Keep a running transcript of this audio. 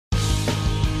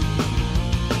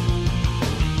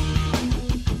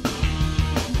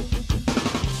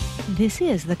This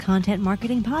is the Content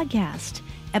Marketing Podcast,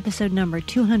 episode number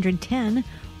 210,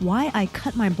 Why I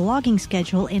Cut My Blogging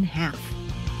Schedule in Half.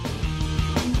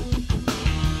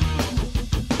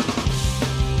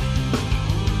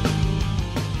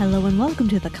 Hello and welcome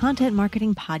to the Content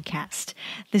Marketing Podcast.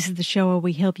 This is the show where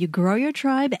we help you grow your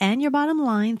tribe and your bottom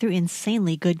line through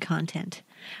insanely good content.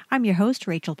 I'm your host,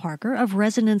 Rachel Parker of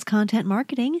Resonance Content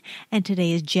Marketing, and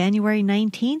today is January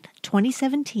 19th,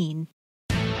 2017.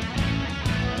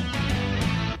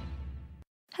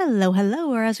 Hello,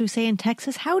 or as we say in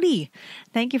Texas, howdy.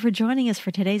 Thank you for joining us for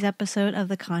today's episode of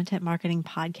the Content Marketing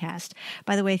Podcast.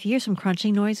 By the way, if you hear some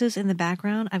crunching noises in the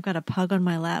background, I've got a pug on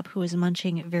my lap who is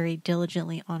munching very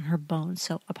diligently on her bones,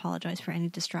 so apologize for any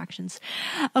distractions.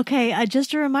 Okay,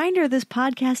 just a reminder, this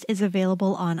podcast is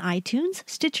available on iTunes,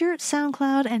 Stitcher,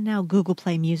 SoundCloud, and now Google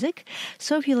Play Music.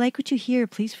 So if you like what you hear,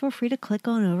 please feel free to click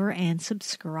on over and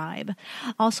subscribe.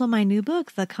 Also, my new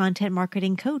book, The Content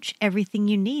Marketing Coach, Everything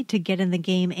You Need to Get in the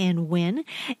Game and Win,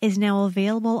 is now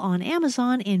available on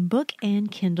Amazon in book and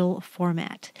Kindle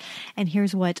format. And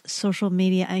here's what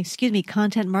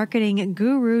content marketing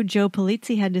guru Joe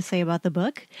Pulizzi had to say about the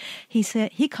book. He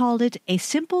said he called it a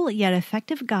simple yet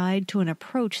effective guide to an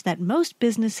approach that most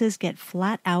businesses get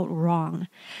flat out wrong.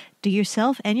 Do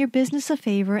yourself and your business a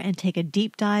favor and take a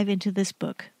deep dive into this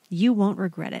book. You won't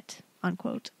regret it.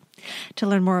 Unquote. To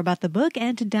learn more about the book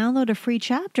and to download a free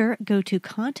chapter, go to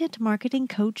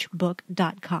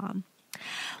contentmarketingcoachbook.com.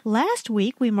 Last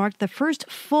week, we marked the first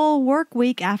full work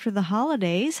week after the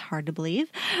holidays, hard to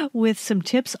believe, with some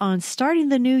tips on starting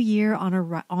the new year on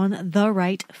the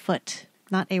right foot.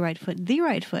 Not a right foot, the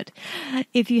right foot.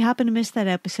 If you happen to miss that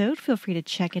episode, feel free to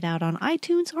check it out on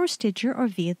iTunes or Stitcher or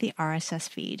via the RSS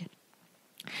feed.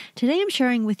 Today I'm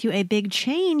sharing with you a big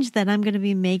change that I'm going to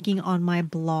be making on my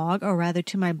blog, or rather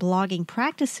to my blogging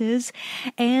practices,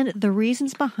 and the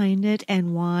reasons behind it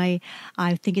and why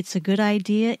I think it's a good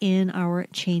idea in our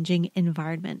changing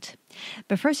environment.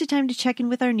 But first, it's time to check in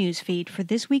with our news feed for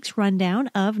this week's rundown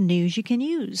of news you can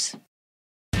use.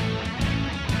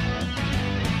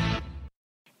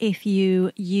 If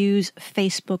you use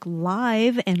Facebook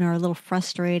Live and are a little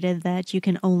frustrated that you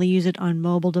can only use it on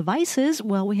mobile devices,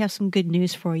 well, we have some good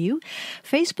news for you.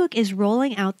 Facebook is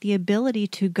rolling out the ability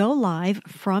to go live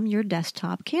from your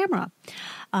desktop camera.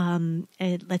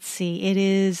 Let's see. It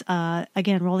is,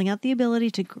 again, rolling out the ability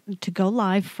to go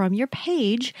live from your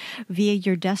page via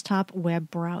your desktop web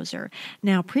browser.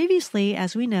 Now, previously,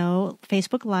 as we know,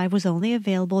 Facebook Live was only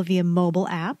available via mobile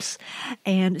apps,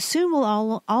 and soon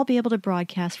we'll all be able to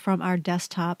broadcast from our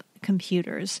desktop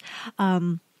computers.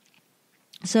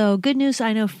 So good news,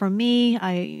 I know for me,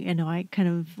 I kind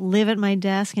of live at my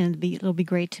desk, and it'll be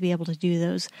great to be able to do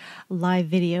those live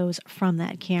videos from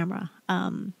that camera.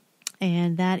 And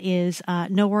that is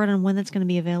no word on when that's going to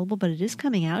be available, but it is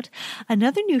coming out.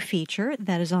 Another new feature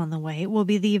that is on the way will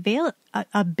be the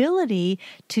ability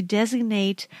to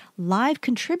designate live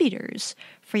contributors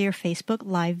for your Facebook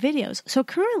Live videos. So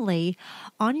currently,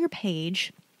 on your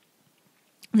page,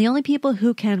 the only people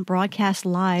who can broadcast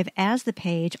live as the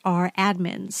page are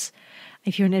admins.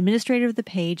 If you're an administrator of the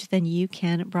page, then you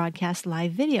can broadcast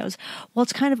live videos. Well,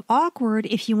 it's kind of awkward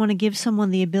if you want to give someone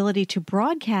the ability to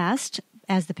broadcast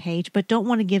as the page, but don't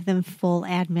want to give them full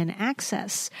admin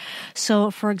access.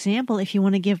 So, for example, if you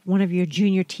want to give one of your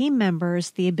junior team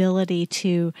members the ability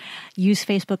to use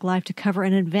Facebook Live to cover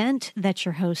an event that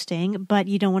you're hosting, but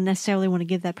you don't necessarily want to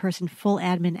give that person full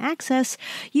admin access,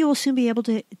 you will soon be able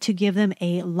to give them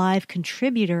a live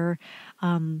contributor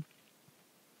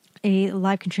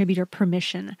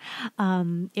permission.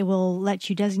 It will let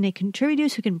you designate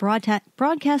contributors who can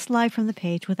broadcast live from the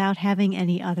page without having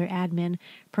any other admin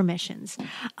permissions.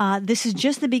 This is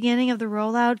just the beginning of the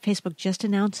rollout. Facebook just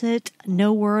announced it.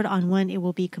 No word on when it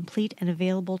will be complete and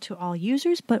available to all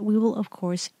users, but we will, of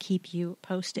course, keep you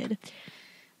posted.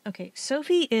 Okay,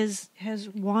 Sophie has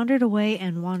wandered away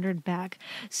and wandered back.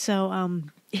 So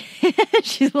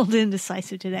she's a little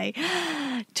indecisive today.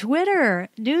 Twitter,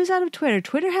 news out of Twitter.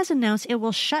 Twitter has announced it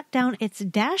will shut down its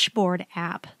Dashboard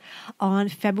app on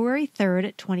February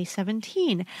 3rd,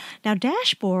 2017. Now,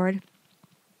 Dashboard,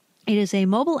 it is a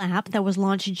mobile app that was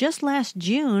launched just last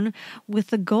June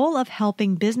with the goal of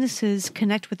helping businesses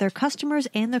connect with their customers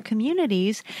and their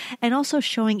communities, and also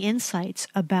showing insights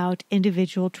about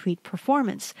individual tweet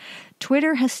performance.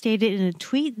 Twitter has stated in a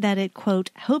tweet that it, quote,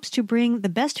 hopes to bring the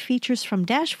best features from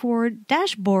Dashboard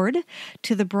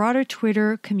to the broader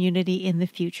Twitter community in the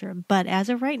future. But as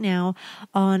of right now,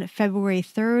 on February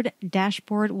 3rd,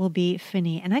 Dashboard will be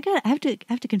fini. And I have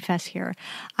to confess here,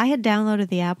 I had downloaded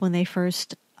the app when they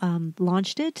first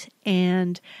launched it,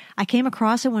 and I came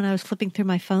across it when I was flipping through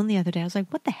my phone the other day. I was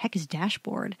like, what the heck is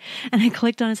dashboard? And I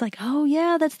clicked on it. It's like, oh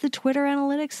yeah, that's the Twitter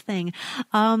analytics thing.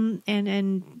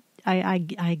 And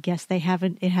I guess it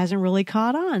hasn't really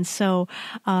caught on. So,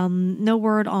 no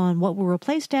word on what will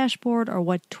replace dashboard or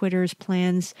what Twitter's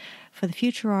plans for the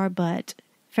future are, but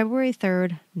February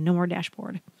 3rd, no more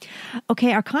dashboard.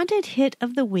 Okay, our content hit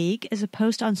of the week is a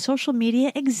post on Social Media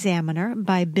Examiner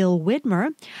by Bill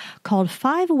Widmer called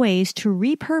 5 Ways to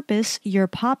Repurpose Your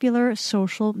Popular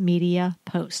Social Media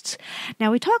Posts.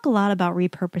 Now, we talk a lot about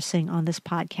repurposing on this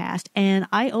podcast, and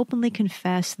I openly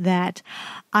confess that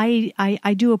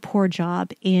I do a poor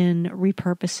job in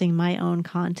repurposing my own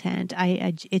content.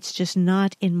 It's just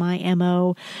not in my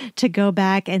MO to go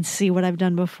back and see what I've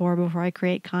done before I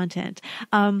create content.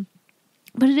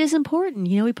 But it is important.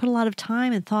 We put a lot of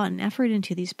time and thought and effort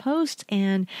into these posts,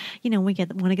 and, we want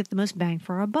to get the most bang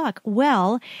for our buck.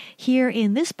 Well, here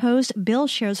in this post, Bill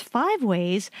shares 5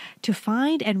 ways to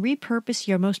find and repurpose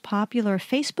your most popular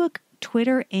Facebook,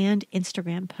 Twitter, and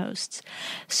Instagram posts.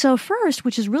 So first,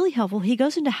 which is really helpful, he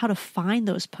goes into how to find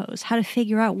those posts, how to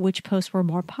figure out which posts were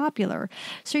more popular.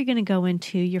 So you're going to go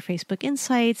into your Facebook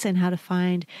Insights and how to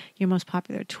find your most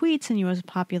popular tweets and your most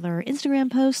popular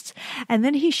Instagram posts. And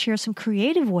then he shares some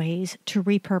creative ways to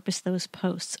repurpose those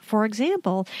posts. For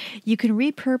example, you can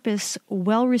repurpose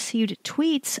well-received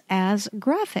tweets as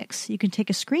graphics. You can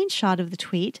take a screenshot of the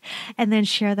tweet and then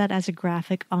share that as a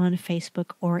graphic on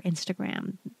Facebook or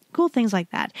Instagram. Cool things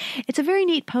like that. It's a very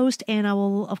neat post, and I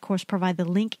will, of course, provide the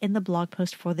link in the blog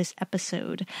post for this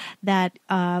episode. That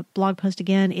blog post,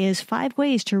 again, is 5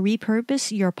 Ways to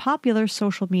Repurpose Your Popular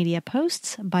Social Media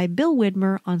Posts by Bill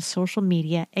Widmer on Social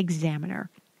Media Examiner.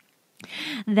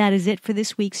 That is it for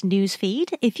this week's news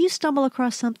feed. If you stumble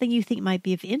across something you think might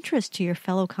be of interest to your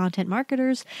fellow content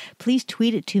marketers, please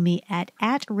tweet it to me at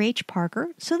Rach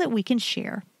Parker so that we can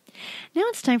share. Now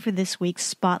it's time for this week's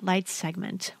Spotlight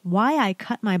segment, Why I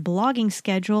Cut My Blogging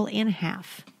Schedule in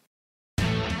Half.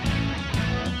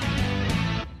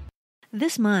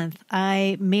 This month,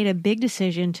 I made a big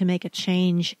decision to make a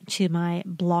change to my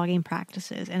blogging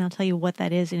practices, and I'll tell you what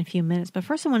that is in a few minutes. But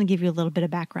first, I want to give you a little bit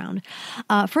of background.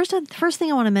 First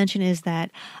thing I want to mention is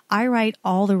that I write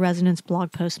all the Resonance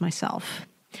blog posts myself.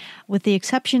 With the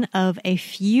exception of a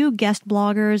few guest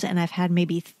bloggers, and I've had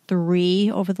maybe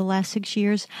 3 over the last 6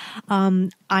 years,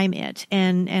 I'm it.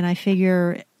 And I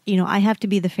figure, I have to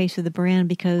be the face of the brand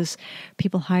because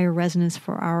people hire Resonance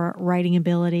for our writing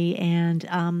ability. And,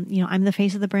 I'm the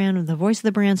face of the brand, I'm the voice of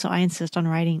the brand, so I insist on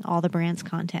writing all the brand's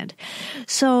content.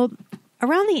 So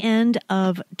around the end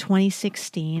of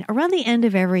 2016, around the end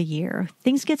of every year,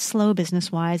 things get slow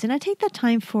business-wise, and I take that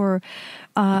time for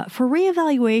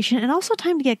reevaluation and also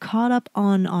time to get caught up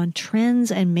on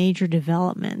trends and major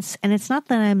developments. And it's not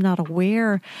that I'm not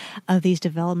aware of these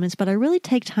developments, but I really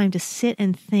take time to sit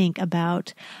and think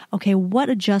about, okay, what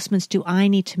adjustments do I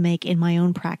need to make in my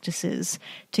own practices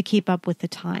to keep up with the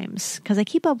times? Because I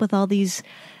keep up with all these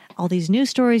news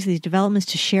stories, these developments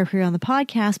to share here on the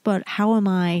podcast, but how am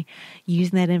I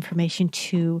using that information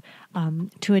to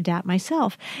adapt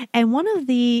myself? And one of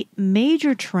the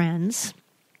major trends,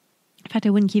 in fact,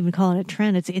 I wouldn't even call it a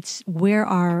trend, it's where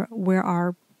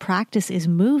our practice is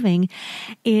moving,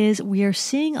 is we are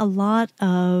seeing a lot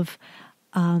of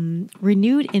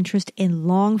renewed interest in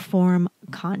long form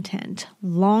content,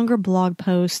 longer blog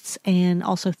posts, and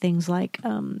also things like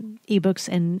ebooks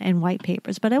and white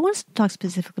papers. But I want to talk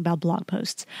specifically about blog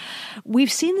posts.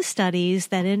 We've seen the studies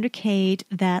that indicate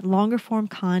that longer form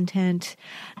content,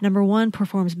 number 1,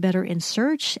 performs better in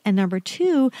search, and number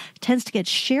 2, tends to get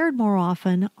shared more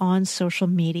often on social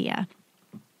media.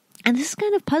 And this is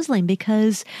kind of puzzling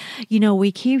because,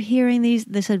 we keep hearing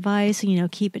this advice,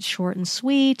 keep it short and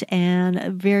sweet and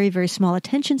very, very small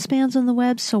attention spans on the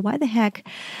web. So why the heck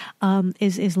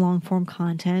is long form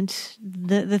content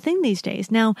the thing these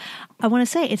days? Now, I want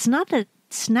to say it's not that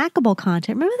snackable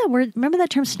content. Remember that word? Remember that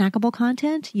term, snackable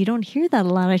content? You don't hear that a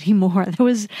lot anymore. That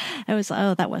was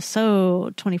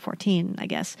so 2014, I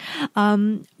guess.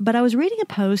 But I was reading a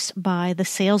post by the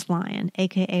Sales Lion,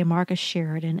 aka Marcus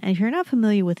Sheridan. And if you're not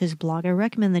familiar with his blog, I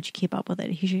recommend that you keep up with it.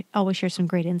 He should always share some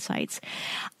great insights.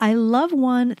 I love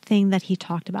one thing that he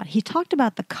talked about. He talked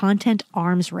about the content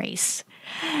arms race.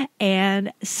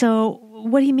 And so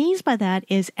what he means by that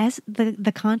is as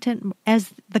the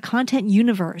content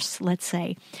universe, let's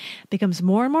say, becomes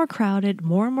more and more crowded,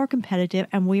 more and more competitive,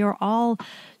 and we are all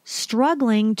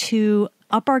struggling to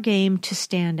up our game to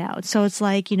stand out. So it's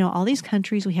like, all these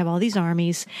countries, we have all these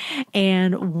armies,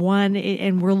 and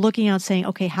we're looking out saying,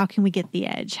 okay, how can we get the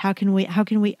edge? How can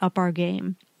we up our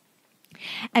game?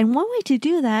 And one way to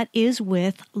do that is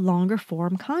with longer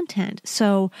form content.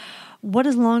 So what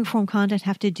does long form content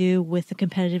have to do with the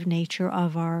competitive nature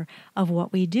of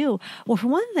what we do? Well, for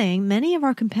one thing, many of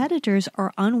our competitors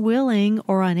are unwilling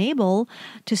or unable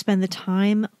to spend the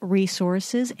time,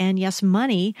 resources, and yes,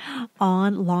 money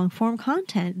on long form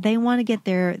content. They want to get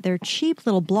their cheap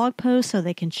little blog posts so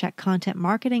they can check content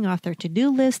marketing off their to-do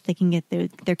list. They can get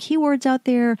their keywords out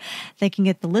there. They can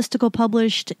get the listicle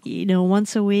published,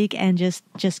 once a week and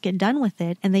just get done with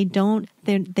it. And they don't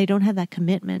have that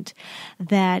commitment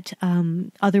that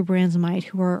other brands might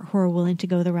who are willing to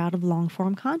go the route of long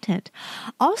form content.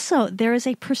 Also, there is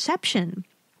a perception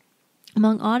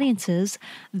among audiences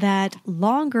that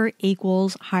longer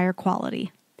equals higher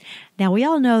quality. Now, we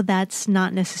all know that's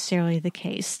not necessarily the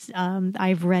case.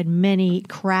 I've read many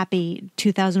crappy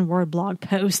 2,000-word blog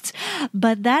posts,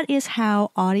 but that is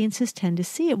how audiences tend to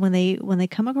see it when they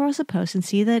come across a post and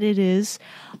see that it is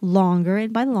longer.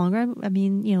 And by longer, I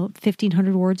mean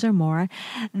 1,500 words or more.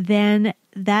 Then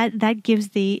that gives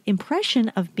the impression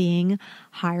of being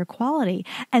higher quality.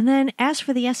 And then, as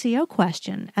for the SEO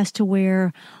question as to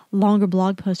where longer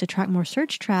blog posts attract more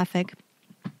search traffic,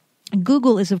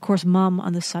 Google is, of course, mum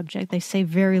on the subject. They say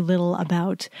very little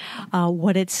about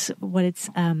what its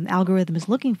algorithm is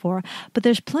looking for, but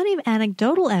there's plenty of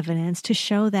anecdotal evidence to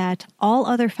show that all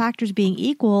other factors being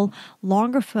equal,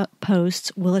 longer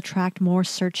posts will attract more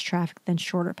search traffic than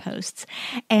shorter posts.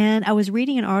 And I was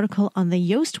reading an article on the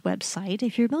Yoast website.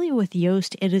 If you're familiar with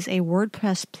Yoast, it is a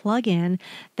WordPress plugin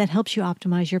that helps you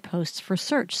optimize your posts for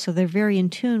search. So they're very in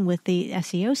tune with the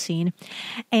SEO scene.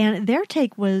 And their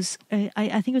take was,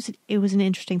 I think it was an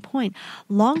interesting point.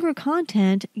 Longer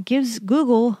content gives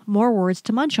Google more words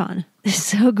to munch on.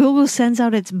 So Google sends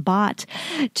out its bot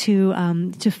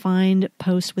to find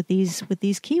posts with these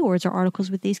keywords or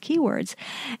articles with these keywords.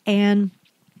 And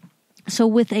so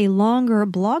with a longer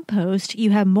blog post,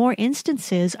 you have more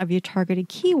instances of your targeted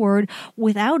keyword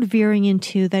without veering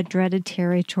into that dreaded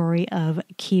territory of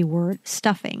keyword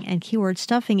stuffing. And keyword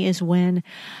stuffing is when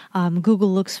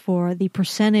Google looks for the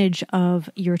percentage of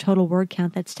your total word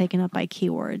count that's taken up by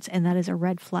keywords, and that is a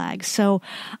red flag. So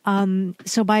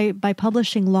by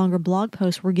publishing longer blog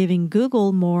posts, we're giving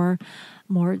Google more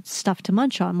stuff to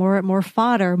munch on, more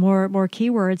fodder, more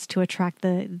keywords to attract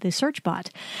the search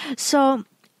bot. So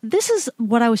this is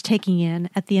what I was taking in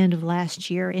at the end of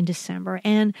last year in December.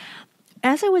 And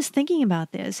as I was thinking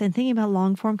about this and thinking about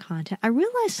long form content, I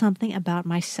realized something about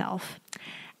myself.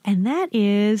 And that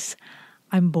is,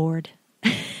 I'm bored.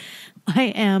 I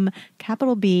am,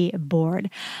 capital B, bored.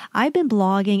 I've been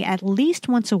blogging at least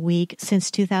once a week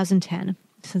since 2010,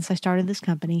 since I started this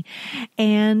company.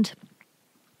 And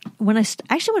when I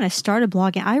started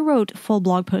blogging, I wrote full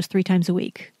blog posts 3 times a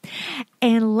week.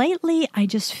 And lately, I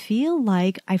just feel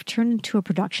like I've turned into a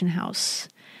production house.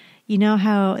 You know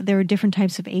how there are different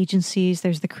types of agencies.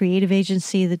 There's the creative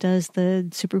agency that does the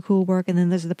super cool work, and then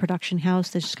there's the production house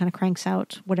that just kind of cranks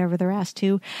out whatever they're asked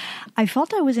to. I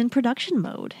felt I was in production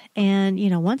mode. And,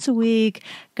 once a week,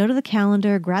 go to the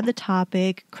calendar, grab the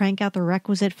topic, crank out the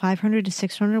requisite 500 to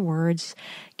 600 words,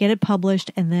 get it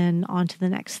published, and then on to the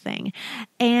next thing.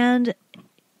 And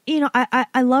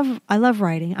I love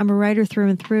writing. I'm a writer through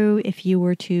and through. If you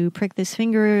were to prick this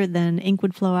finger, then ink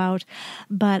would flow out.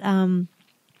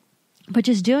 But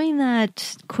just doing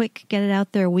that quick, get it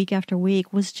out there week after week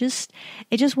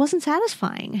it just wasn't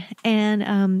satisfying.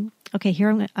 And okay,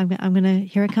 here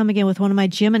I come again with one of my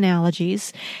gym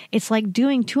analogies. It's like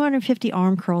doing 250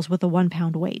 arm curls with a 1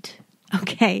 pound weight.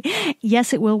 Okay,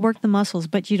 yes, it will work the muscles,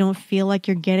 but you don't feel like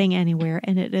you're getting anywhere,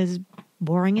 and it is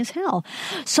boring as hell.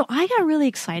 So I got really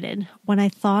excited when I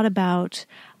thought about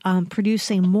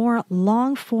producing more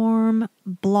long-form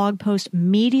blog post,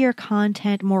 meatier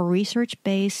content, more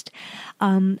research-based.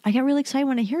 I got really excited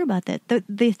when I hear about that.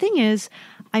 The thing is,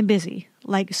 I'm busy,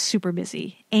 like super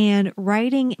busy. And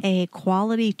writing a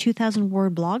quality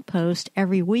 2,000-word blog post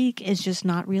every week is just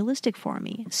not realistic for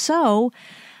me. So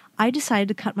I decided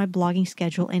to cut my blogging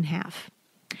schedule in half.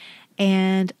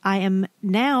 And I am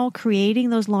now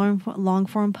creating those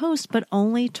long-form posts, but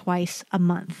only twice a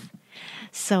month.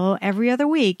 So every other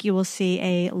week you will see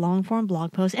a long-form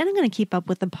blog post, and I'm going to keep up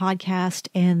with the podcast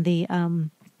and the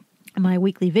my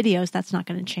weekly videos. That's not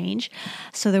going to change.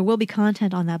 So there will be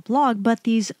content on that blog, but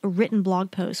these written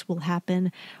blog posts will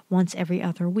happen once every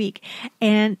other week.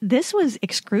 And this was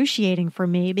excruciating for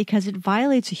me because it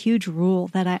violates a huge rule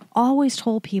that I always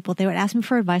told people. They would ask me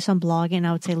for advice on blogging, and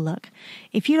I would say, look,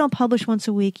 if you don't publish once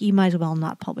a week, you might as well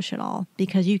not publish at all,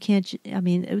 because you can't,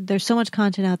 there's so much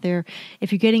content out there.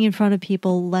 If you're getting in front of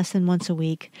people less than once a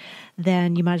week,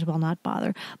 then you might as well not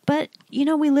bother. But,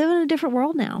 we live in a different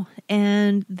world now,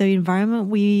 and the environment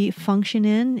we function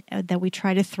in, that we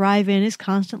try to thrive in, is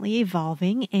constantly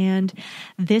evolving. And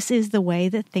this is the way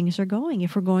that things are going.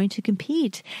 If we're going to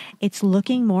compete, it's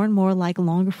looking more and more like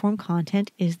longer form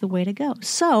content is the way to go.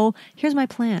 So here's my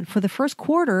plan. For the first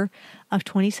quarter of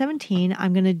 2017,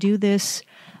 I'm going to do this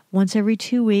once every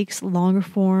 2 weeks, longer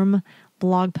form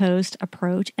blog post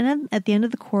approach. And then at the end of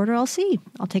the quarter, I'll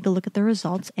take a look at the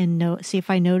results and see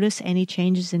if I notice any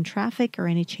changes in traffic or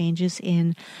any changes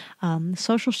in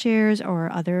social shares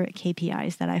or other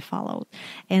KPIs that I follow.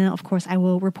 And of course, I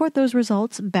will report those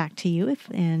results back to you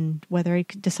and whether I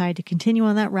decide to continue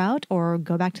on that route or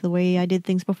go back to the way I did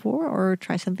things before or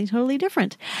try something totally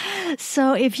different.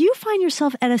 So if you find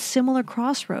yourself at a similar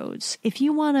crossroads, if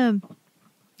you want to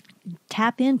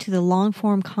tap into the long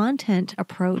form content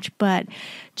approach, but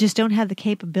just don't have the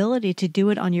capability to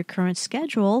do it on your current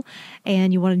schedule,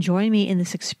 and you want to join me in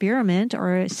this experiment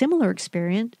or a similar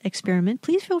experiment,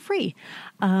 please feel free.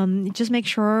 Just make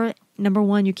sure, number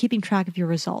one, you're keeping track of your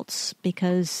results,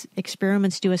 because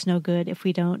experiments do us no good if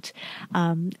we don't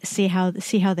see how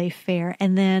they fare.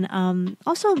 And then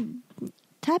also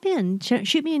tap in,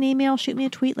 shoot me an email, shoot me a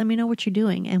tweet, let me know what you're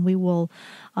doing, and we will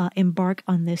embark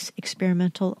on this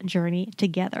experimental journey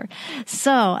together.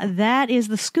 So that is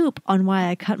the scoop on why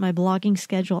I cut my blogging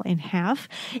schedule in half.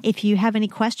 If you have any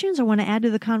questions or want to add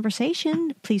to the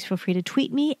conversation, please feel free to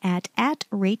tweet me at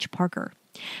Rach Parker.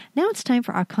 Now it's time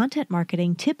for our content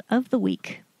marketing tip of the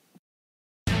week.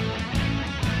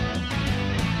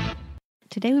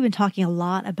 Today we've been talking a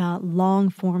lot about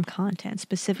long-form content,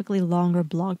 specifically longer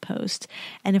blog posts.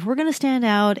 And if we're going to stand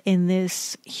out in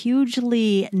this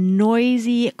hugely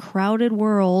noisy, crowded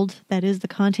world that is the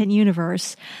content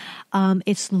universe,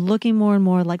 it's looking more and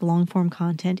more like long-form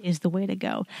content is the way to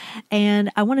go. And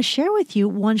I want to share with you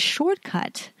one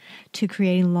shortcut to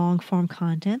creating long-form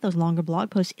content, those longer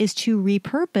blog posts, is to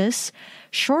repurpose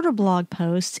shorter blog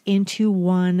posts into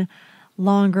one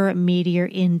longer,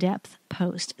 meatier, in-depth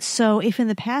post. So if in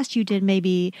the past you did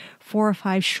maybe 4 or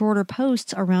 5 shorter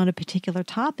posts around a particular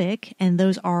topic, and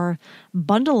those are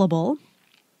bundleable,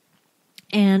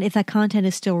 and if that content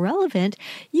is still relevant,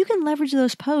 you can leverage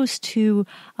those posts to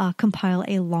compile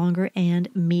a longer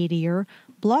and meatier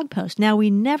blog post. Now,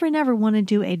 we never want to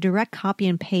do a direct copy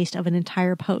and paste of an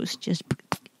entire post, just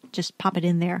pop it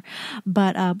in there.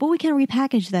 But we can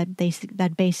repackage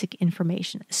that basic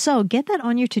information. So get that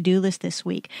on your to-do list this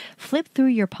week. Flip through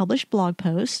your published blog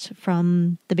post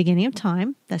from the beginning of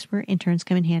time. That's where interns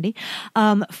come in handy.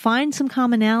 Find some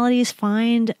commonalities.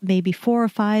 Find maybe 4 or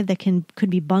 5 that could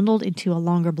be bundled into a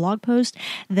longer blog post.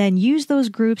 Then use those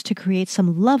groups to create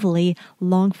some lovely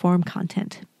long-form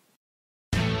content.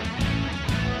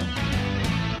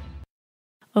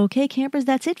 Okay, campers,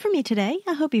 that's it for me today.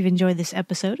 I hope you've enjoyed this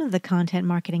episode of the Content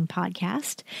Marketing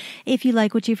Podcast. If you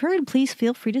like what you've heard, please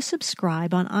feel free to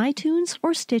subscribe on iTunes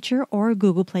or Stitcher or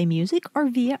Google Play Music or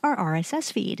via our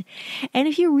RSS feed. And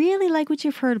if you really like what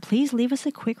you've heard, please leave us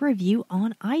a quick review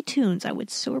on iTunes. I would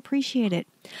so appreciate it.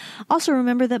 Also,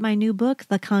 remember that my new book,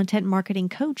 The Content Marketing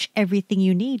Coach, Everything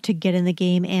You Need to Get in the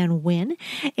Game and Win,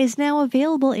 is now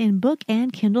available in book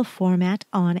and Kindle format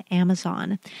on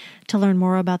Amazon. To learn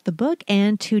more about the book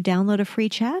and to download a free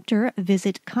chapter,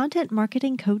 visit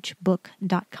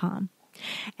contentmarketingcoachbook.com.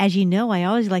 As you know, I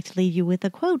always like to leave you with a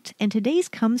quote, and today's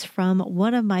comes from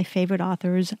one of my favorite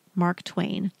authors, Mark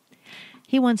Twain.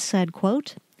 He once said,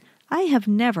 quote, "I have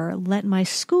never let my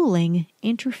schooling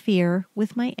interfere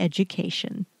with my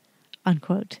education,"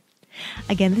 unquote.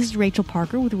 Again, this is Rachel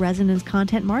Parker with Resonance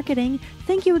Content Marketing.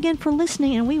 Thank you again for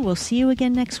listening, and we will see you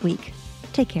again next week.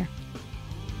 Take care.